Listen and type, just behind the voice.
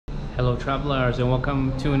Hello travelers and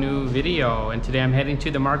welcome to a new video, and today I'm heading to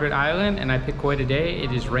the Margaret Island and I picked quite a day.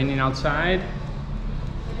 It is raining outside.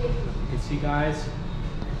 You can see guys,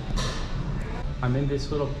 I'm in this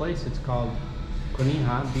little place. It's called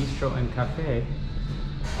Goulash Bistro and Cafe,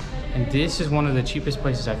 and this is one of the cheapest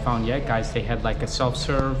places I found yet guys. They had like a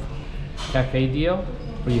self-serve cafe deal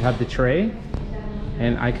where you have the tray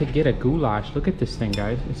and I could get a goulash. Look at this thing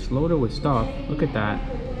guys, it's loaded with stuff. Look at that.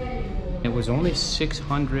 It was only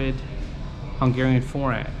 600 Hungarian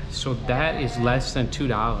forint, so that is less than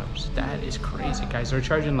 $2. That is crazy guys. They're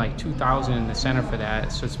charging like 2,000 in the center for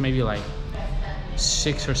that, so it's maybe like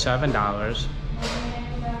 $6 or $7,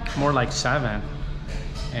 more like 7.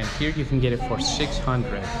 And here you can get it for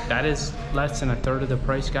 600. That is less than a third of the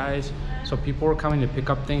price guys. So people were coming to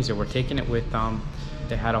pick up things. They were taking it with them.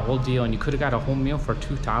 They had a whole deal, and you could have got a whole meal for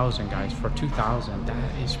 2,000 guys. For 2,000,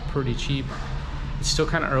 that is pretty cheap. It's still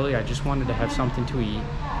kind of early. I just wanted to have something to eat,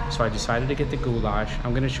 so I decided to get the goulash.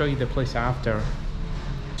 I'm going to show you the place after.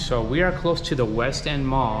 So we are close to the West End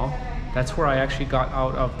Mall. That's where I actually got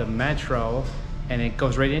out of the metro, and it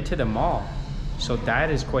goes right into the mall. So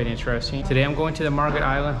that is quite interesting. Today I'm going to the Margaret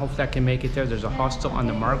Island. Hopefully I can make it there. There's a hostel on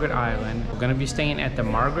the Margaret Island. We're going to be staying at the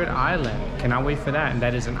Margaret Island. Cannot wait for that. And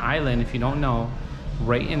that is an island, if you don't know,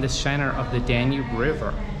 right in the center of the Danube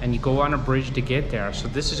River, and you go on a bridge to get there. So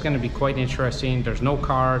this is going to be quite interesting. There's no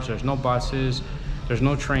cars, there's no buses, there's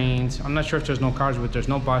no trains. I'm not sure if there's no cars, but there's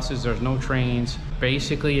no buses, there's no trains.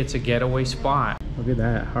 Basically it's a getaway spot. Look at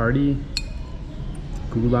that hearty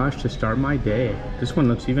goulash to start my day. This one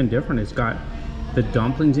looks even different. It's got the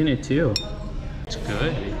dumplings in it too. It's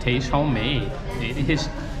good. It tastes homemade. It is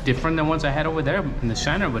different than ones I had over there in the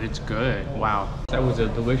center, but it's good. Wow, that was a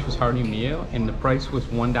delicious hearty meal, and the price was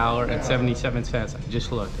 $1.77. I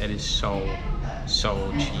just looked. It is so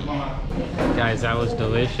cheap guys. That was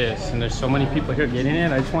delicious, and there's so many people here getting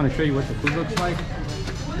it. I just want to show you what the food looks like.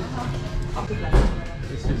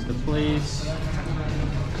 This is the place,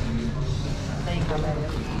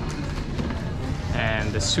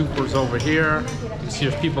 and the soup was over here. You see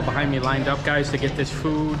there's people behind me lined up guys to get this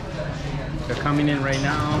food. They're coming in right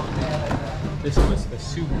now. This was the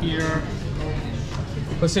soup here.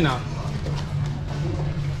 Listen up.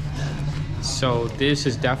 So this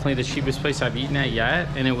is definitely the cheapest place I've eaten at yet,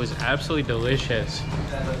 and it was absolutely delicious.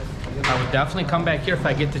 I would definitely come back here if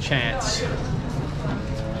I get the chance.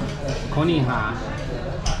 Goulash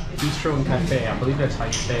Bistro and Cafe, I believe that's how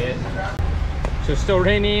you say it. So it's still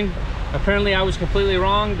raining. Apparently I was completely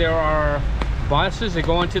wrong. There are buses that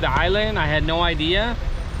go into the island. I had no idea.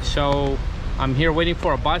 So I'm here waiting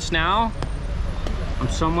for a bus now. I'm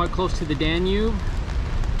somewhat close to the Danube,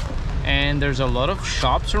 and there's a lot of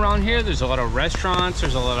shops around here. There's a lot of restaurants,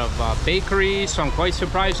 there's a lot of bakeries, so I'm quite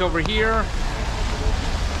surprised over here.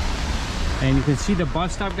 And you can see the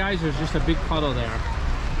bus stop guys, there's just a big puddle there.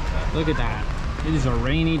 Look at that. It is a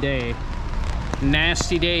rainy day,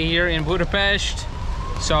 nasty day here in Budapest.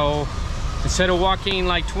 So instead of walking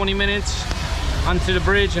like 20 minutes onto the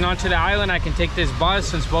bridge and onto the island, I can take this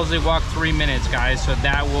bus and supposedly walk 3 minutes guys, so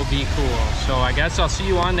that will be cool. So I guess I'll see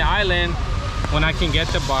you on the island when I can get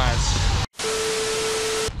the bus.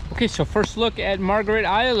 Okay, so first look at Margaret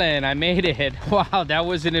Island. I made it. Wow, that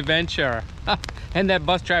was an adventure. And that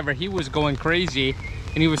bus driver, he was going crazy,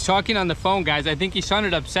 and he was talking on the phone guys. I think he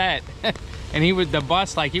sounded upset. And he was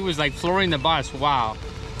he was like flooring the bus. Wow,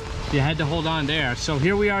 you had to hold on there. So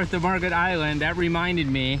here we are at the Margaret Island. That reminded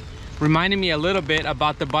me a little bit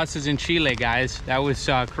about the buses in Chile guys. That was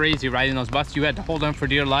crazy riding those buses. You had to hold on for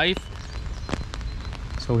dear life.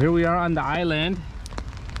 So here we are on the island.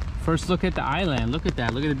 First look at the island. Look at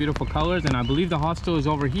that. Look at the beautiful colors. And I believe the hostel is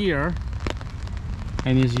over here.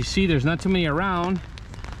 And as you see, there's not too many around,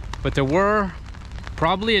 but there were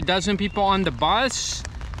probably a dozen people on the bus.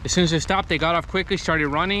 As soon as they stopped, they got off quickly, started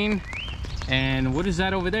running. And what is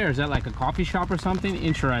that over there? Is that like a coffee shop or something?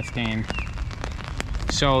 Interesting.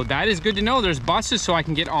 So that is good to know. There's buses so I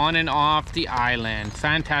can get on and off the island.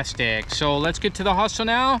 Fantastic. So let's get to the hostel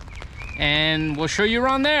now, and we'll show you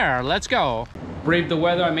around there. Let's go. Braved the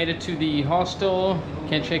weather. I made it to the hostel.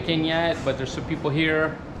 Can't check in yet, but there's some people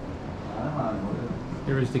here.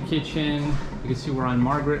 Here is the kitchen. You can see we're on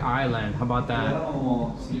Margaret Island. How about that?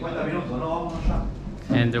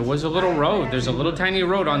 And there was a little road. There's a little tiny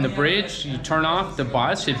road on the bridge. You turn off the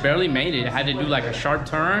bus. It barely made it. It had to do like a sharp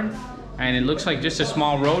turn. And it looks like just a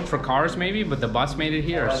small road for cars maybe, but the bus made it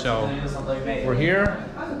here. So we're here.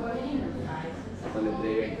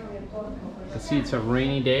 You can see it's a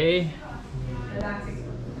rainy day.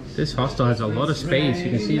 This hostel has a lot of space. You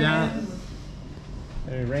can see that.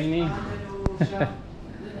 Very rainy.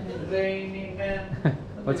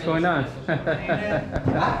 What's going on?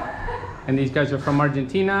 And these guys are from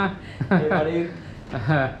Argentina. Hey, buddy.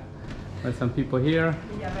 There's some people here.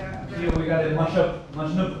 Here we got a mashup.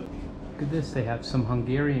 Look at this, they have some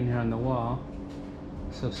Hungarian here on the wall.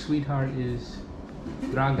 So sweetheart is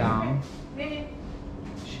Dragam.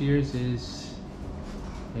 Cheers is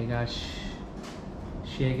Goulash.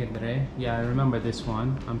 Yeah, I remember this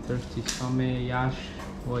one. I'm thirsty. Some Yash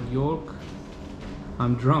What York.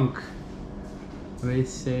 I'm drunk.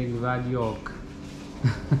 Veseg Vad York.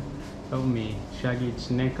 Help me. Shaggy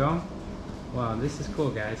Chneko. Wow, this is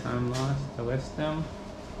cool, guys. I'm lost. The Westem.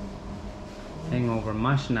 Hangover.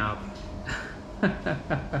 Mashnap.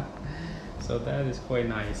 So that is quite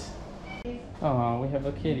nice. Oh, we have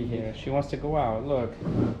a kitty here. She wants to go out. Look.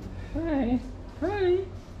 Hi. Hi.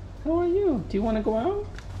 How are you? Do you want to go out?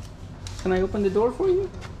 Can I open the door for you?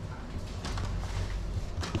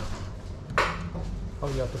 Oh,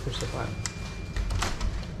 you have to push the button.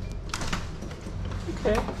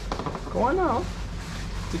 Okay. Go on out.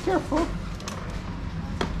 Be careful.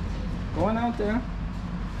 Go on out there.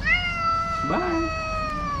 Bye.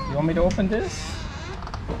 You want me to open this?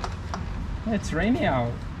 It's rainy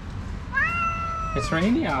out. It's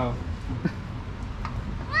rainy out.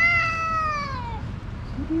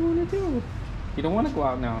 What do you want to do? You don't want to go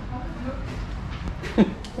out now.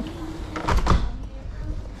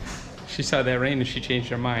 She saw that rain and she changed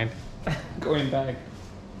her mind. Going back.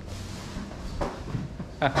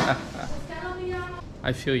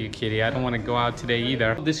 I feel you, kitty. I don't want to go out today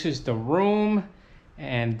either. This is the room,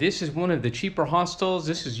 and this is one of the cheaper hostels.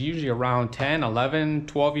 This is usually around 10, 11,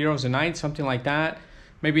 12 euros a night, something like that.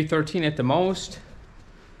 Maybe 13 at the most.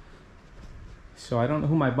 So I don't know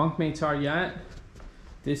who my bunkmates are yet.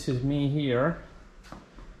 This is me here.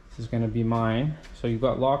 This is going to be mine. So you've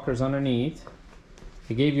got lockers underneath.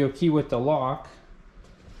 They gave you a key with the lock.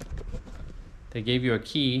 They gave you a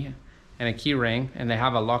key and a key ring, and they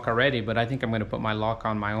have a lock already, but I think I'm going to put my lock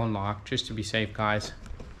on my own lock just to be safe, guys.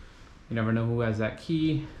 You never know who has that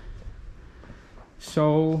key.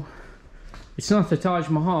 So it's not the Taj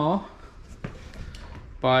Mahal,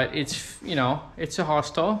 but it's, you know, it's a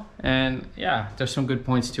hostel, and yeah, there's some good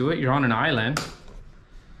points to it. You're on an island.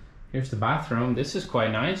 Here's the bathroom. This is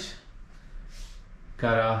quite nice.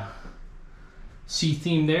 Got a sea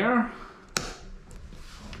theme there.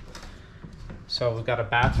 So we've got a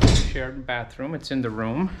bathroom, shared bathroom. It's in the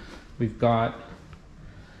room. We've got,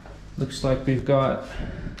 looks like we've got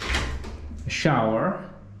a shower.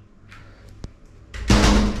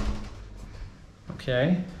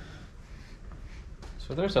 Okay.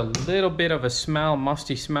 So there's a little bit of a smell,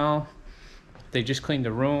 musty smell. They just cleaned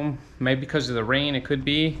the room. Maybe because of the rain, it could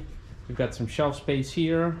be. We've got some shelf space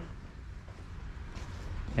here.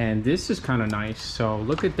 And this is kind of nice. So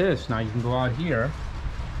look at this. Now you can go out here.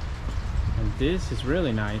 And this is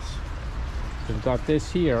really nice. We've got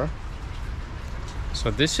this here. So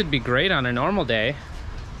this should be great on a normal day.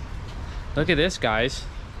 Look at this, guys.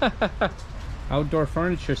 Outdoor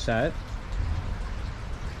furniture set.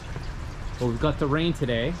 Well, we've got the rain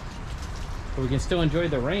today, but we can still enjoy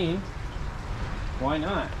the rain. Why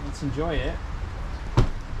not? Let's enjoy it.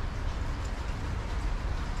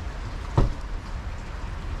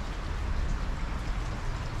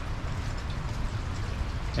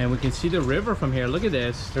 And we can see the river from here. Look at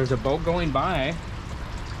this. There's a boat going by,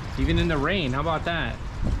 even in the rain. How about that?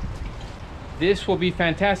 This will be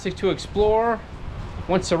fantastic to explore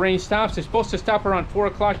once the rain stops. It's supposed to stop around 4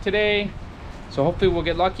 o'clock today. So hopefully we'll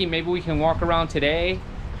get lucky. Maybe we can walk around today.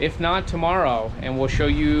 If not, tomorrow. And we'll show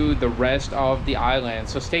you the rest of the island.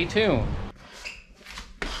 So stay tuned.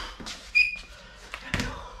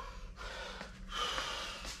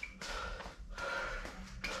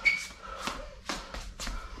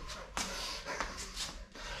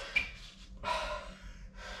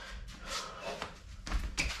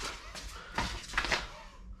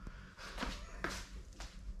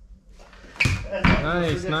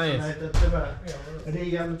 Nice, nice.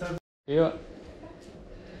 Yeah.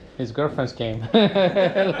 His girlfriends came.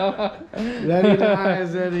 Hello. Very nice,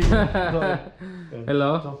 very nice.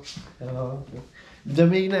 Hello. Hello. De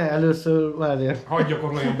még ne, először várjál. Hagyjuk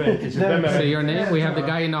olyan be egy kicsit. Say your name. We have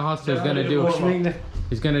the guy in the hostel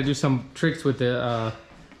who's gonna do some tricks with the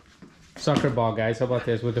soccer ball, guys. How about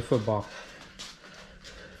this with the football?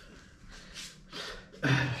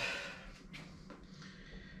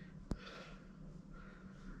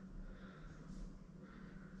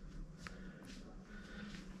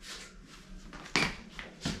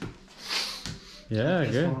 Yeah,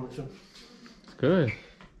 good. It's good.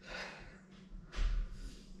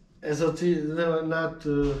 Ez a not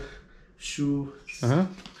shoe.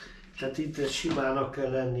 Tehát itt simának kell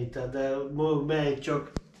lenni, tehát de megy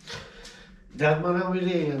csak De hát már ami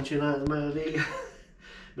régen csinált, már régen.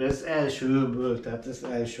 Mert ez elsőből, tehát ez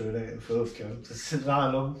elsőre föl kell. Ez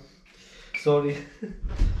nálam. Sorry.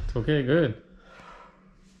 It's okay, good.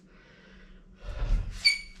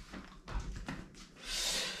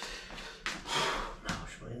 Na,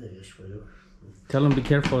 most már ideges vagyok. Tell him be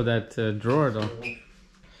careful of that drawer though.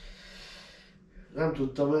 Nem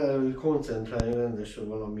tudtam koncentrálni rendesen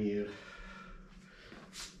valamiért.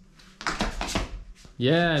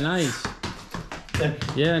 Yeah, nice.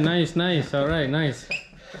 Yeah, nice. All right, nice.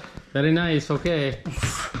 Very nice. Okay.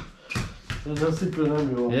 Ez a szipő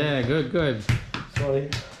nem jó. Yeah, good. Sorry.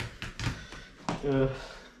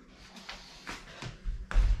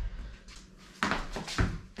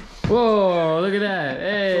 Whoa, look at that.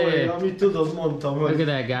 Sorry, Hey. amit tudod, mondtam, hogy... Look at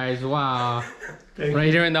that, guys. Wow. Thank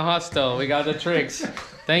Right here in the hostel, we got the tricks.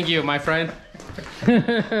 Thank you, my friend.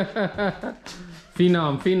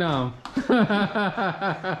 Phenom.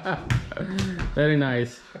 Very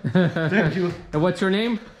nice. Thank you. And what's your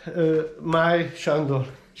name? My Shandor.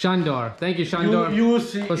 Shandor. Thank you, Shandor. You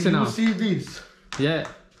Listen see this. Yeah.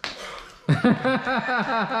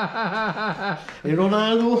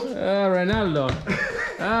 Ronaldo? Ronaldo.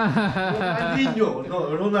 Ronaldinho. No,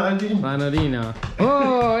 Ronaldinho. Ronaldinho.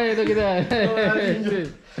 Oh, hey, look at that. Ronaldinho.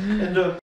 And